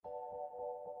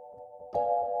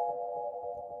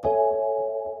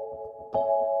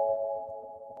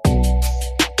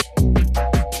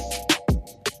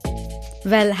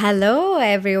Well, hello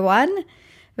everyone.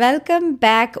 Welcome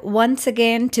back once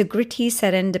again to Gritty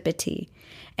Serendipity.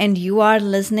 And you are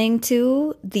listening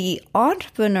to the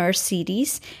Entrepreneur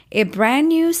Series, a brand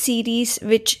new series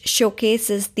which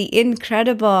showcases the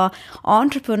incredible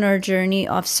entrepreneur journey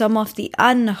of some of the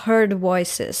unheard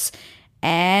voices.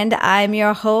 And I'm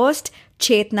your host,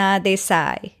 Chetna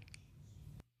Desai.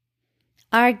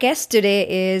 Our guest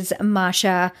today is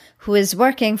Masha, who is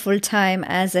working full time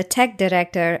as a tech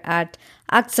director at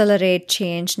Accelerate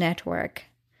Change Network.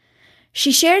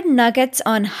 She shared nuggets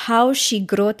on how she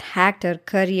growth hacked her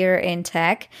career in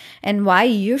tech and why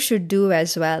you should do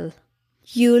as well.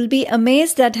 You'll be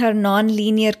amazed at her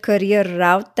non-linear career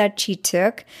route that she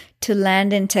took to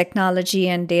land in technology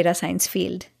and data science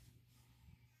field.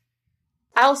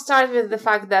 I'll start with the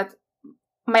fact that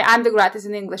my undergrad is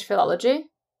in English philology.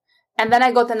 And then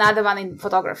I got another one in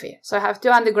photography. So I have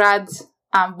two undergrads,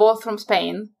 both from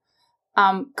Spain,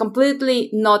 completely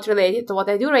not related to what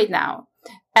I do right now.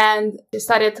 And I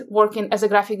started working as a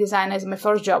graphic designer as my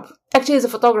first job. Actually, as a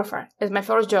photographer, as my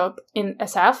first job in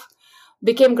SF.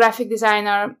 Became graphic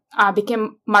designer,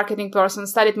 became marketing person,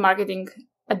 studied marketing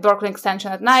at Berkeley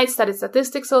Extension at night, studied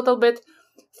statistics a little bit.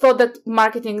 Thought that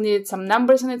marketing needed some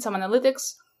numbers in it, some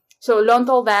analytics. So learned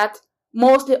all that,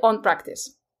 mostly on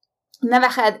practice. Never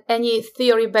had any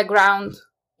theory background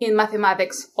in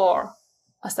mathematics or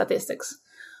statistics.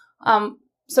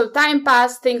 So time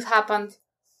passed, things happened,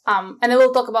 and I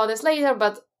will talk about this later,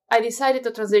 but I decided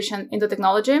to transition into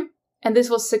technology, and this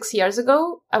was 6 years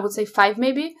ago, I would say 5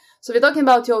 maybe. So we're talking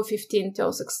about 2015,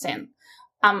 2016.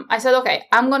 I said, okay,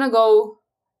 I'm going to go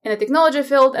in the technology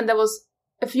field, and there was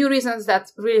a few reasons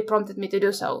that really prompted me to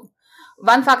do so.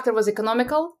 One factor was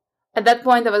economical. At that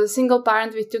point, I was a single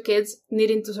parent with 2 kids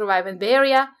needing to survive in the Bay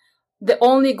Area. The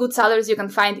only good salaries you can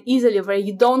find easily where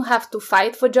you don't have to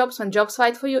fight for jobs when jobs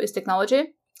fight for you is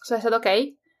technology. So I said,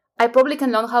 okay, I probably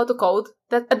can learn how to code.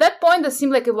 That at that point, that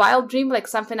seemed like a wild dream, like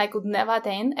something I could never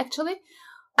attain, actually.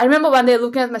 I remember one day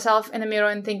looking at myself in the mirror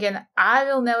and thinking, I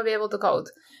will never be able to code.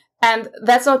 And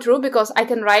that's not true because I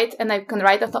can write and I can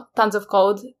write tons of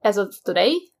code as of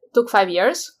today. It took 5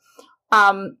 years.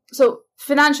 So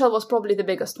financial was probably the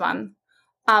biggest one.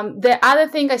 The other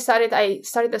thing I started a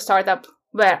startup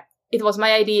where it was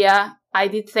my idea. I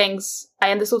did things.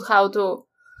 I understood how the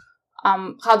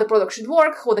product should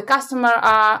work, who the customer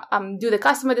are, do the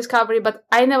customer discovery, but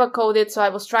I never coded. So I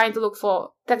was trying to look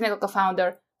for technical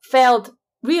co-founder, failed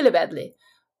really badly.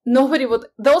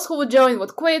 Those who would join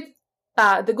would quit.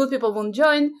 The good people wouldn't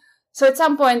join. So at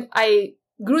some point I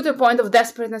grew to a point of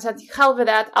desperation and said, hell with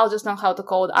that, I'll just learn how to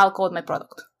code, I'll code my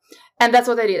product. And that's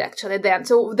what I did actually then.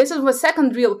 So this is my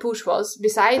second real push was,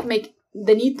 besides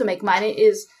the need to make money,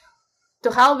 is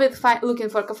to help with looking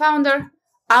for a co-founder.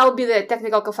 I'll be the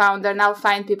technical co-founder and I'll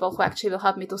find people who actually will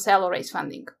help me to sell or raise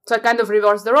funding. So I kind of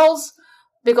reversed the roles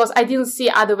because I didn't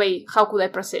see other way how could I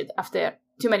proceed after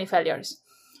too many failures.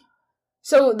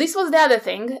 So this was the other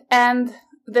thing. And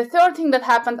the third thing that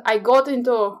happened, I got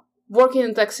into working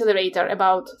into Accelerator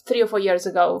about 3 or 4 years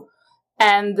ago.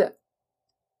 And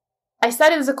I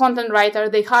started as a content writer.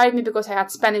 They hired me because I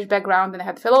had Spanish background and I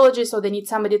had philology. So they need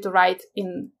somebody to write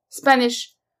in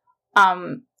Spanish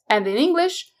and in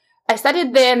English. I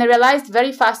studied there and I realized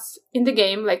very fast in the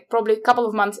game, like probably a couple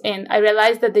of months in, I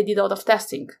realized that they did a lot of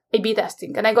testing, A/B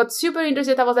testing. And I got super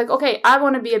interested. I was like, okay, I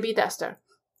want to be a B tester.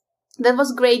 That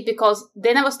was great because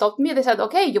they never stopped me. They said,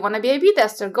 okay, you want to be a B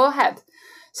tester, go ahead.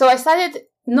 So I started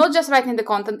not just writing the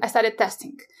content, I started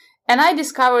testing. And I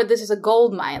discovered this is a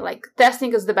gold mine. Like,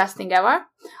 testing is the best thing ever.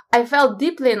 I fell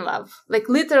deeply in love. Like,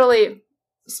 literally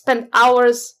spent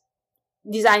hours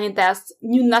designing tests,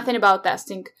 knew nothing about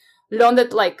testing, learned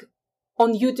it, like,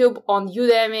 on YouTube, on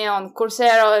Udemy, on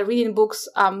Coursera, reading books,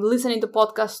 listening to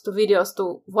podcasts, to videos,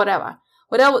 to whatever.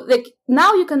 Like,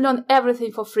 now you can learn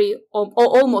everything for free, or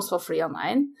almost for free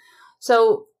online.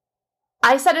 So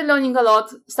I started learning a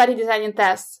lot, started designing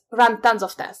tests, ran tons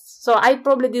of tests. So I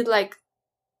probably did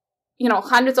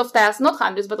hundreds of tests, not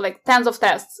hundreds, but like tens of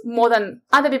tests, more than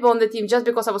other people on the team just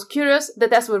because I was curious. The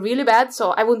tests were really bad,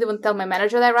 so I wouldn't even tell my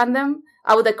manager that I ran them.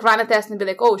 I would like run a test and be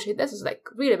like, oh shit, this is like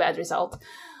really bad result.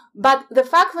 But the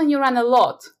fact when you run a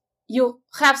lot, you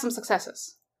have some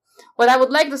successes. What I would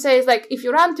like to say is like, if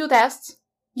you run 2 tests,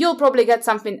 you'll probably get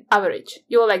something average.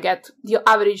 You will like get your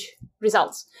average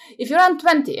results. If you run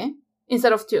 20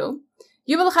 instead of 2,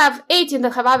 you will have 18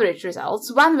 that have average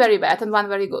results, 1 very bad and 1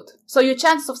 very good. So your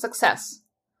chances of success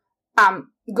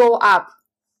go up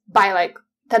by like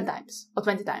 10 times or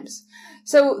 20 times.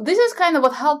 So this is kind of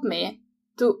what helped me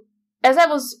to, as I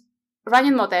was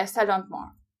running more tests, I learned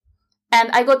more. And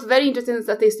I got very interested in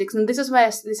statistics. And this is why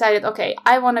I decided, okay,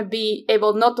 I want to be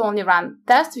able not to only run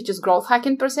tests, which is growth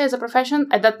hacking per se as a profession.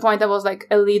 At that point, I was like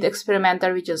a lead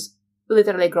experimenter, which is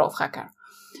literally a growth hacker.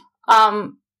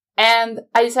 And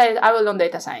I decided I will learn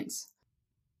data science.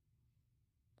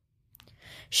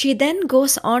 She then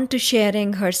goes on to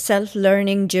sharing her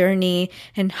self-learning journey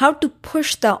and how to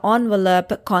push the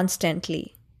envelope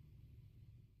constantly.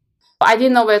 I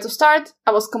didn't know where to start.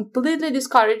 I was completely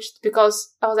discouraged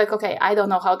because I was like, okay, I don't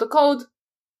know how to code.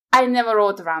 I never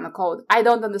wrote around a code. I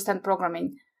don't understand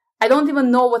programming. I don't even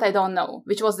know what I don't know,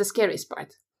 which was the scariest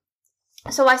part.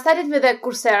 So I started with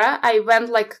Coursera. I went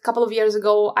like a couple of years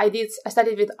ago. I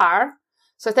studied with R.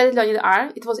 So I started learning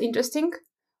R. It was interesting.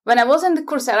 When I was in the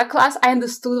Coursera class, I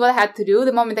understood what I had to do.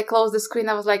 The moment I closed the screen,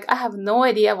 I was like, I have no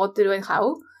idea what to do and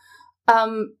how.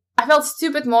 I felt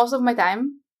stupid most of my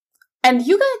time. And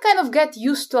you can kind of get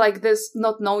used to like this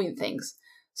not knowing things.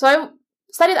 So I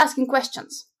started asking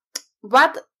questions.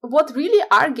 What really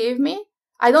R gave me,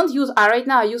 I don't use R right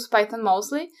now, I use Python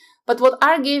mostly, but what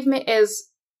R gave me is,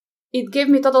 it gave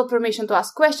me total permission to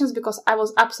ask questions because I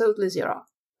was absolutely zero.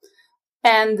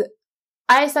 And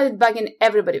I started bugging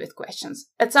everybody with questions.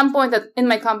 At some point in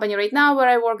my company right now where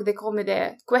I work, they call me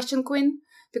the question queen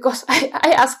because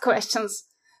I ask questions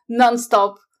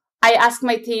nonstop. I ask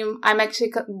my team, I'm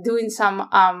actually doing some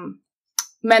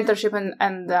mentorship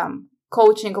and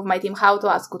coaching of my team how to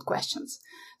ask good questions.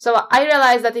 So I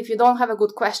realized that if you don't have a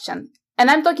good question, and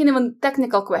I'm talking even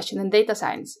technical question in data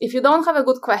science, if you don't have a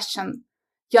good question,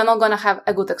 you're not going to have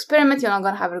a good experiment, you're not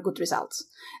going to have good results.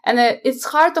 And it's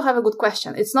hard to have a good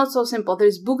question. It's not so simple.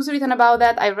 There's books written about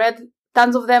that. I read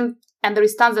tons of them, and there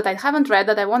is tons that I haven't read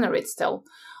that I want to read still.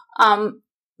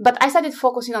 But I started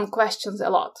focusing on questions a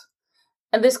lot.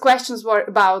 And these questions were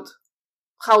about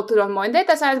how to learn more in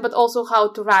data science, but also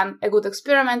how to run a good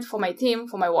experiment for my team,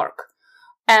 for my work.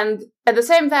 And at the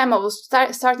same time, I was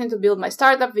starting to build my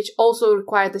startup, which also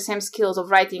required the same skills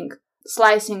of writing,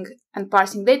 slicing, and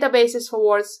parsing databases for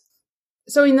words.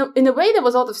 So in a way, there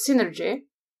was a lot of synergy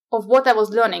of what I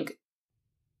was learning.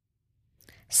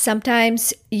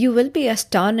 Sometimes you will be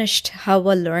astonished how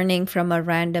a learning from a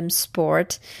random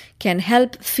sport can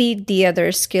help feed the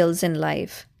other skills in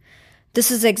life. This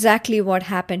is exactly what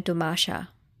happened to Masha.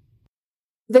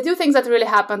 The two things that really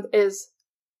happened is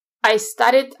I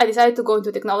decided to go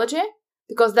into technology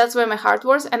because that's where my heart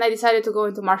was, and I decided to go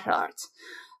into martial arts.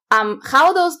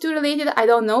 How those two related, I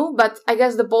don't know, but I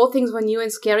guess the both things were new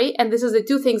and scary, and this is the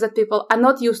two things that people are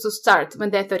not used to start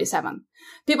when they're 37.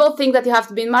 People think that you have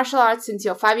to be in martial arts since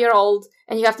you're 5-year-old,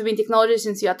 and you have to be in technology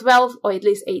since you're 12 or at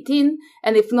least 18,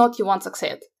 and if not, you won't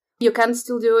succeed. You can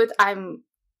still do it. I'm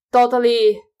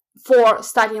totally for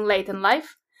starting late in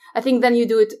life. I think then you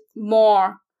do it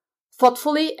more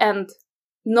thoughtfully and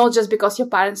not just because your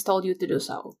parents told you to do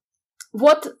so.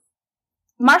 What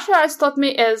martial arts taught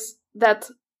me is that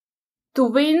to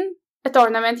win a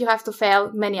tournament, you have to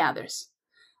fail many others.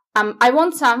 I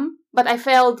won some, but I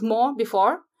failed more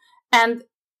before. And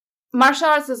martial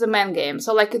arts is a man game.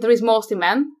 So like there is mostly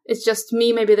men. It's just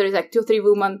me. Maybe there is like 2-3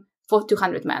 women for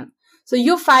 200 men. So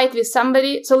you fight with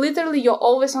somebody. So literally you're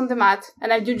always on the mat.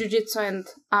 And I do jiu-jitsu and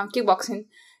kickboxing.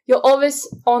 You're always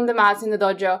on the mat in the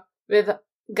dojo with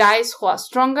guys who are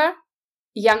stronger,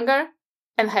 younger,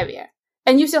 and heavier.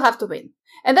 And you still have to win.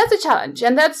 And that's a challenge.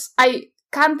 And I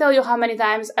can't tell you how many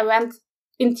times I went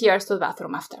in tears to the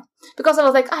bathroom after. Because I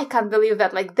was like, I can't believe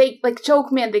that. Like, they like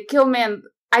choke me and they kill me. And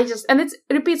it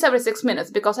repeats every 6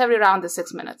 minutes because every round is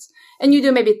 6 minutes. And you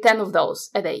do maybe 10 of those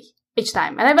a day, each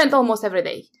time. And I went almost every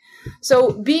day.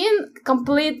 So being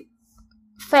complete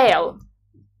fail,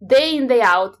 day in, day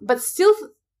out, but still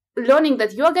learning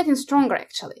that you are getting stronger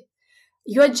actually.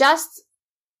 You are just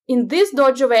in this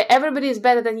dojo where everybody is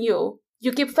better than you.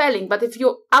 You keep failing, but if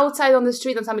you're outside on the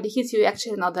street and somebody hits you, you're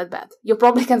actually not that bad. You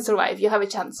probably can survive. You have a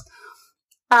chance.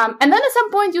 And then at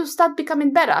some point, you start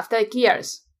becoming better after like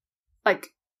years. Like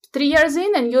 3 years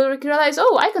in, and you realize,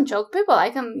 oh, I can choke people.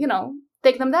 I can,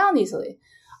 take them down easily.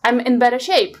 I'm in better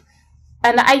shape.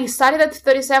 And I started at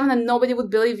 37, and nobody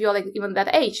would believe you're like even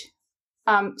that age.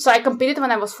 So I competed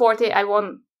when I was 40. I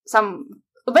won some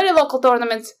very local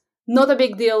tournaments. Not a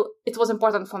big deal. It was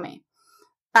important for me.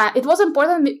 It was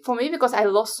important for me because I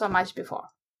lost so much before.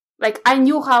 Like, I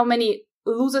knew how many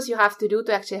losses you have to do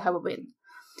to actually have a win.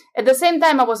 At the same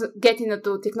time, I was getting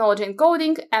into technology and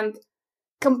coding, and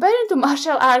comparing to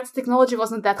martial arts, technology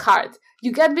wasn't that hard.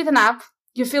 You get beaten up,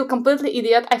 you feel completely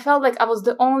idiot. I felt like I was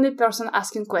the only person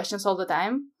asking questions all the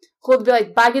time, who would be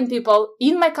like bugging people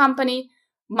in my company,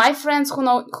 my friends who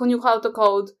knew how to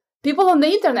code, people on the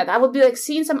internet. I would be like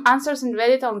seeing some answers in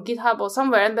Reddit on GitHub or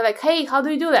somewhere and be like, hey, how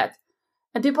do you do that?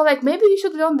 And people are like, maybe you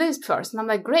should learn this first. And I'm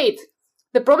like, great.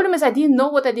 The problem is I didn't know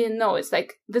what I didn't know. It's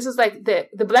like, this is like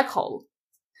the black hole.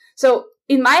 So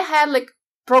in my head, like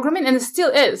programming, and it still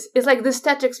is, it's like this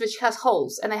statics which has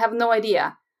holes, and I have no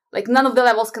idea. Like none of the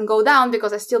levels can go down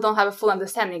because I still don't have a full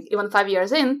understanding, even 5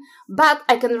 years in, but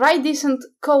I can write decent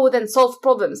code and solve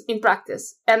problems in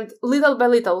practice. And little by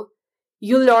little,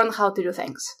 you learn how to do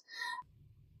things.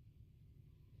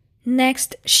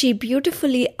 Next, she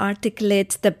beautifully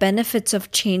articulates the benefits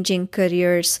of changing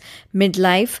careers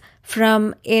midlife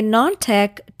from a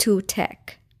non-tech to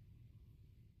tech.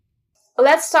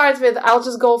 Let's start with, I'll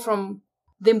just go from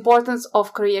the importance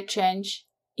of career change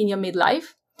in your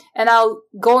midlife. And I'll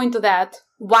go into that,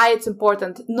 why it's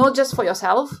important, not just for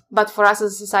yourself, but for us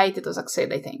as a society to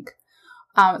succeed, I think,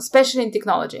 especially in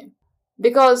technology.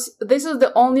 Because this is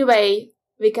the only way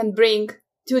we can bring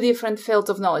two different fields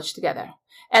of knowledge together.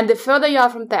 And the further you are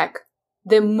from tech,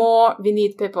 the more we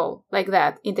need people like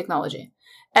that in technology.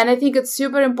 And I think it's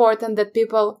super important that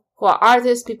people who are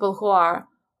artists, people who are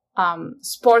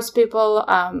sports people,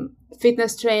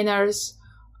 fitness trainers,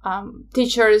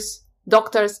 teachers,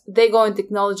 doctors, they go in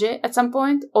technology at some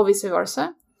point, or vice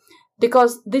versa,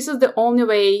 because this is the only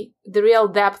way the real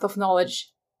depth of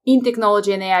knowledge in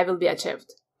technology and AI will be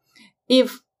achieved.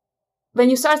 When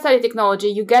you start studying technology,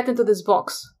 you get into this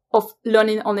box of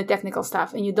learning only technical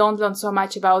stuff, and you don't learn so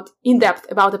much in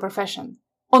depth about the profession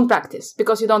on practice,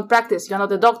 because you don't practice. You're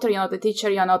not a doctor, you're not a teacher,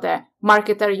 you're not a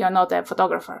marketer, you're not a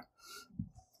photographer.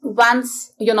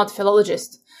 Once you're not a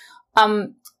philologist,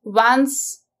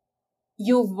 once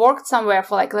you've worked somewhere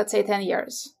for like, let's say 10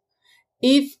 years,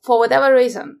 if for whatever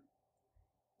reason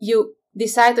you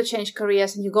decide to change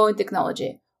careers and you go in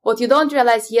technology, what you don't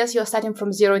realize, yes, you're starting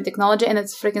from zero in technology, and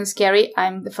it's freaking scary.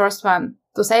 I'm the first one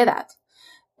to say that.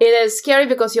 It is scary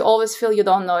because you always feel you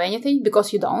don't know anything,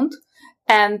 because you don't,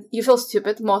 and you feel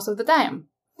stupid most of the time.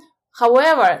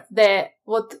 However,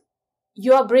 what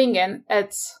you are bringing,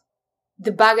 it's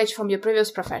the baggage from your previous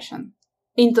profession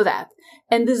into that.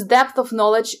 And this depth of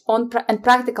knowledge and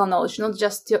practical knowledge, not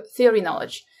just theory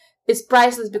knowledge, is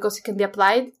priceless because it can be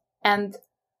applied, and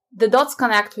the dots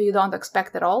connect where you don't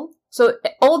expect at all. So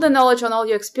all the knowledge on all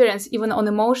your experience, even on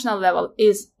emotional level,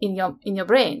 is in your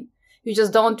brain. You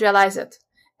just don't realize it.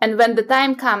 And when the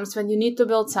time comes, when you need to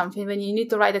build something, when you need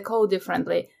to write a code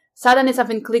differently, suddenly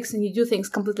something clicks and you do things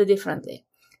completely differently.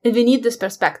 And we need this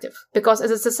perspective, because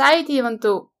as a society,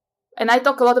 and I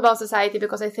talk a lot about society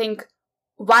because I think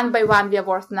one by one we are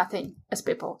worth nothing as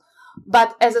people.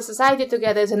 But as a society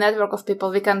together, as a network of people,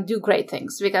 we can do great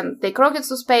things. We can take rockets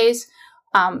to space.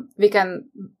 We can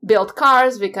build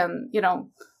cars. We can,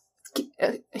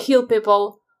 heal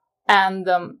people and,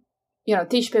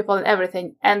 teach people and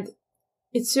everything. And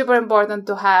it's super important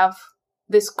to have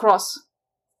this cross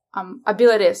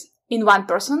abilities in one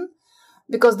person,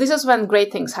 because this is when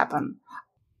great things happen.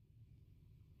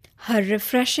 Her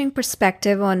refreshing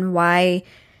perspective on why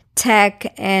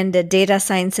tech and data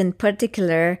science in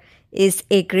particular is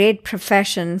a great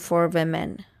profession for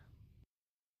women.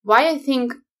 Why I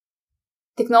think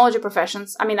technology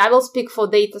professions, I will speak for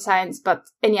data science, but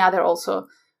any other also,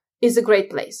 is a great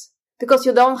place. Because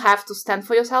you don't have to stand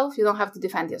for yourself, you don't have to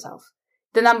defend yourself.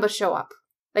 The numbers show up.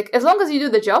 Like, as long as you do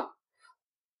the job,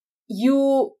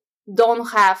 you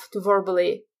don't have to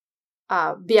verbally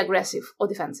be aggressive or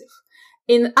defensive.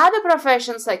 In other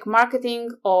professions like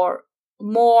marketing or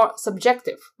more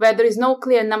subjective, where there is no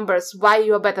clear numbers why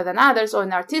you are better than others, or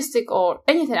in artistic or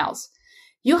anything else,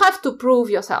 you have to prove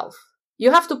yourself.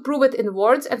 You have to prove it in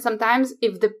words, and sometimes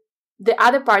if the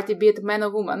other party, be it man or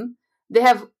woman, they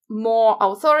have more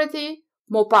authority,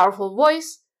 more powerful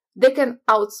voice, they can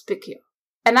outspeak you.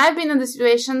 And I've been in the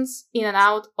situations in and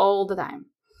out all the time,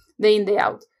 day in, day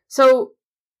out. So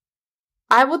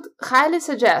I would highly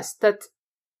suggest that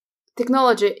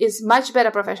technology is much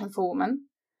better profession for women,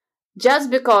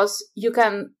 just because you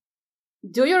can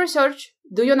do your research,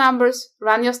 do your numbers,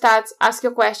 run your stats, ask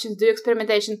your questions, do your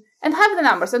experimentation, and have the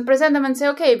numbers and present them and say,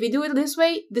 okay, we do it this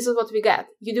way, this is what we get.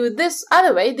 You do it this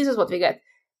other way, this is what we get.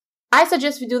 I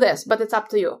suggest we do this, but it's up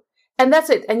to you. And that's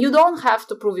it. And you don't have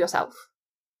to prove yourself.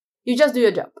 You just do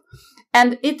your job.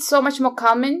 And it's so much more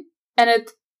calming, and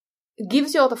it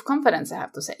gives you a lot of confidence, I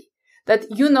have to say. That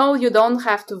you don't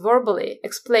have to verbally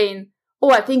explain,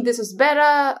 oh, I think this is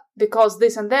better because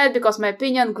this and that, because my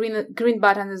opinion, green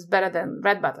button is better than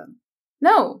red button.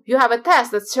 No, you have a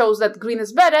test that shows that green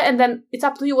is better, and then it's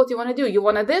up to you what you want to do. You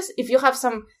want this? If you have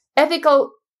some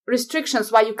ethical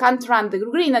restrictions why you can't run the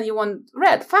green and you want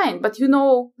red, fine, but you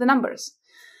know the numbers.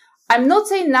 I'm not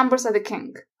saying numbers are the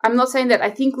king. I'm not saying that. I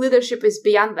think leadership is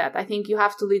beyond that. I think you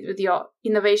have to lead with your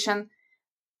innovation.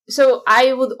 So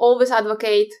I would always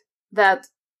advocate that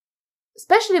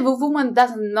especially if a woman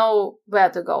doesn't know where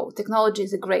to go, technology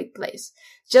is a great place.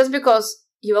 Just because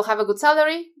you will have a good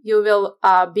salary, you will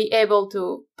be able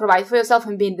to provide for yourself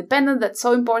and be independent. That's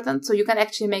so important. So you can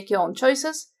actually make your own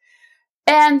choices.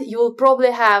 And you will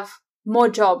probably have more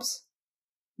jobs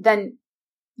than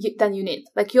you need.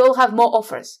 Like you'll have more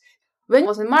offers. When I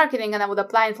was in marketing and I would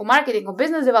apply for marketing or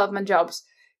business development jobs,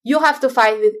 you have to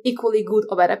fight with equally good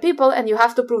or better people, and you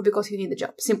have to prove because you need a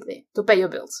job, simply, to pay your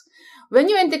bills. When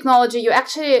you're in technology, you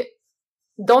actually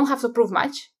don't have to prove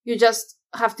much. You just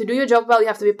have to do your job well. You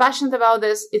have to be passionate about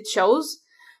this. It shows.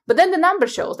 But then the number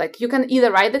shows. Like, you can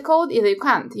either write the code, either you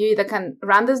can't. You either can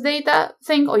run this data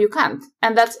thing or you can't.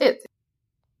 And that's it.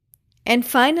 And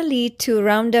finally, to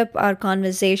round up our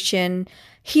conversation,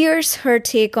 here's her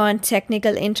take on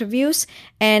technical interviews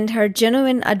and her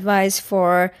genuine advice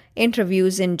for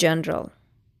interviews in general.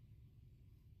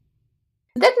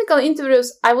 Technical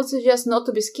interviews, I would suggest not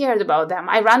to be scared about them.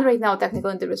 I run right now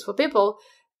technical interviews for people,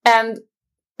 and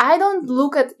I don't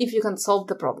look at if you can solve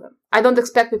the problem. I don't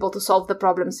expect people to solve the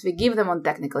problems we give them on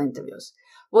technical interviews.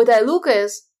 What I look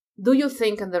is, do you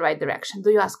think in the right direction? Do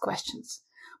you ask questions?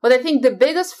 But I think the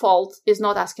biggest fault is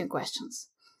not asking questions.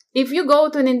 If you go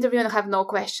to an interview and have no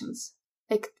questions,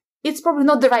 like, it's probably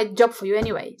not the right job for you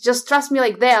anyway. Just trust me,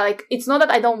 it's not that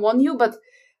I don't want you, but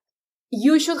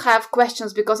you should have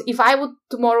questions, because if I would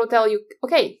tomorrow tell you,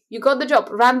 okay, you got the job,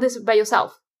 run this by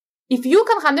yourself. If you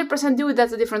can 100% do it,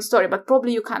 that's a different story, but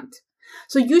probably you can't.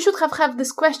 So you should have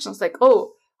these questions like,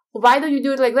 oh, why do you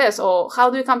do it like this? Or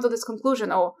how do you come to this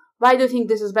conclusion? Or why do you think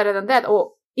this is better than that?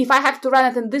 Or if I have to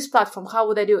run it in this platform, how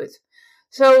would I do it?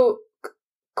 So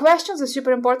questions are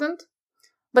super important,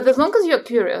 but as long as you're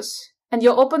curious and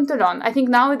you're open to learn, I think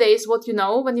nowadays what you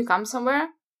know when you come somewhere,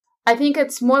 I think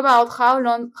it's more about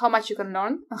how much you can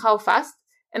learn and how fast,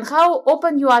 and how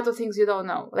open you are to things you don't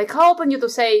know. Like how open you to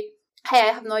say, hey,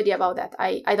 I have no idea about that.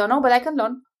 I don't know, but I can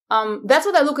learn. That's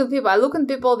what I look at people. I look at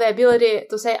people, the ability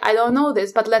to say, I don't know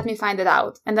this, but let me find it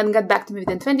out. And then get back to me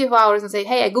within 24 hours and say,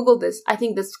 hey, I Googled this. I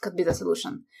think this could be the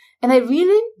solution. And I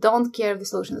really don't care if the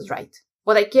solution is right.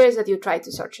 What I care is that you try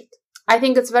to search it. I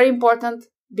think it's very important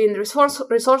being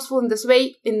resourceful in this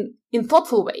way, in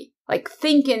thoughtful way. Like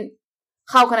thinking,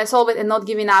 how can I solve it, and not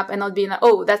giving up and not being like,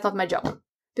 oh, that's not my job.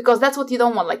 Because that's what you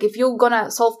don't want. Like if you're gonna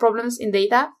solve problems in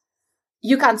data,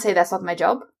 you can't say that's not my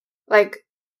job. Like,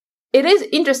 it is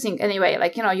interesting anyway.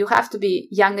 Like, you have to be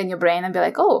young in your brain and be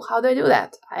like, oh, how do I do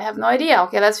that? I have no idea.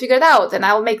 Okay, let's figure it out. And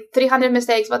I'll make 300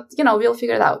 mistakes, but, we'll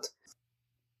figure it out.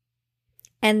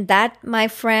 And that, my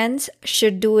friends,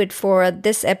 should do it for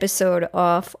this episode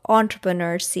of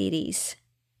Entrepreneur Series.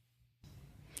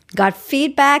 Got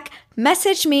feedback?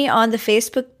 Message me on the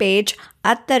Facebook page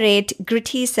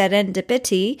 @Gritty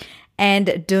Serendipity.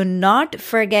 And do not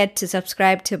forget to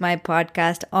subscribe to my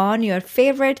podcast on your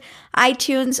favorite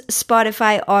iTunes,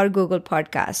 Spotify, or Google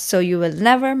Podcasts so you will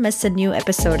never miss a new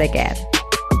episode again.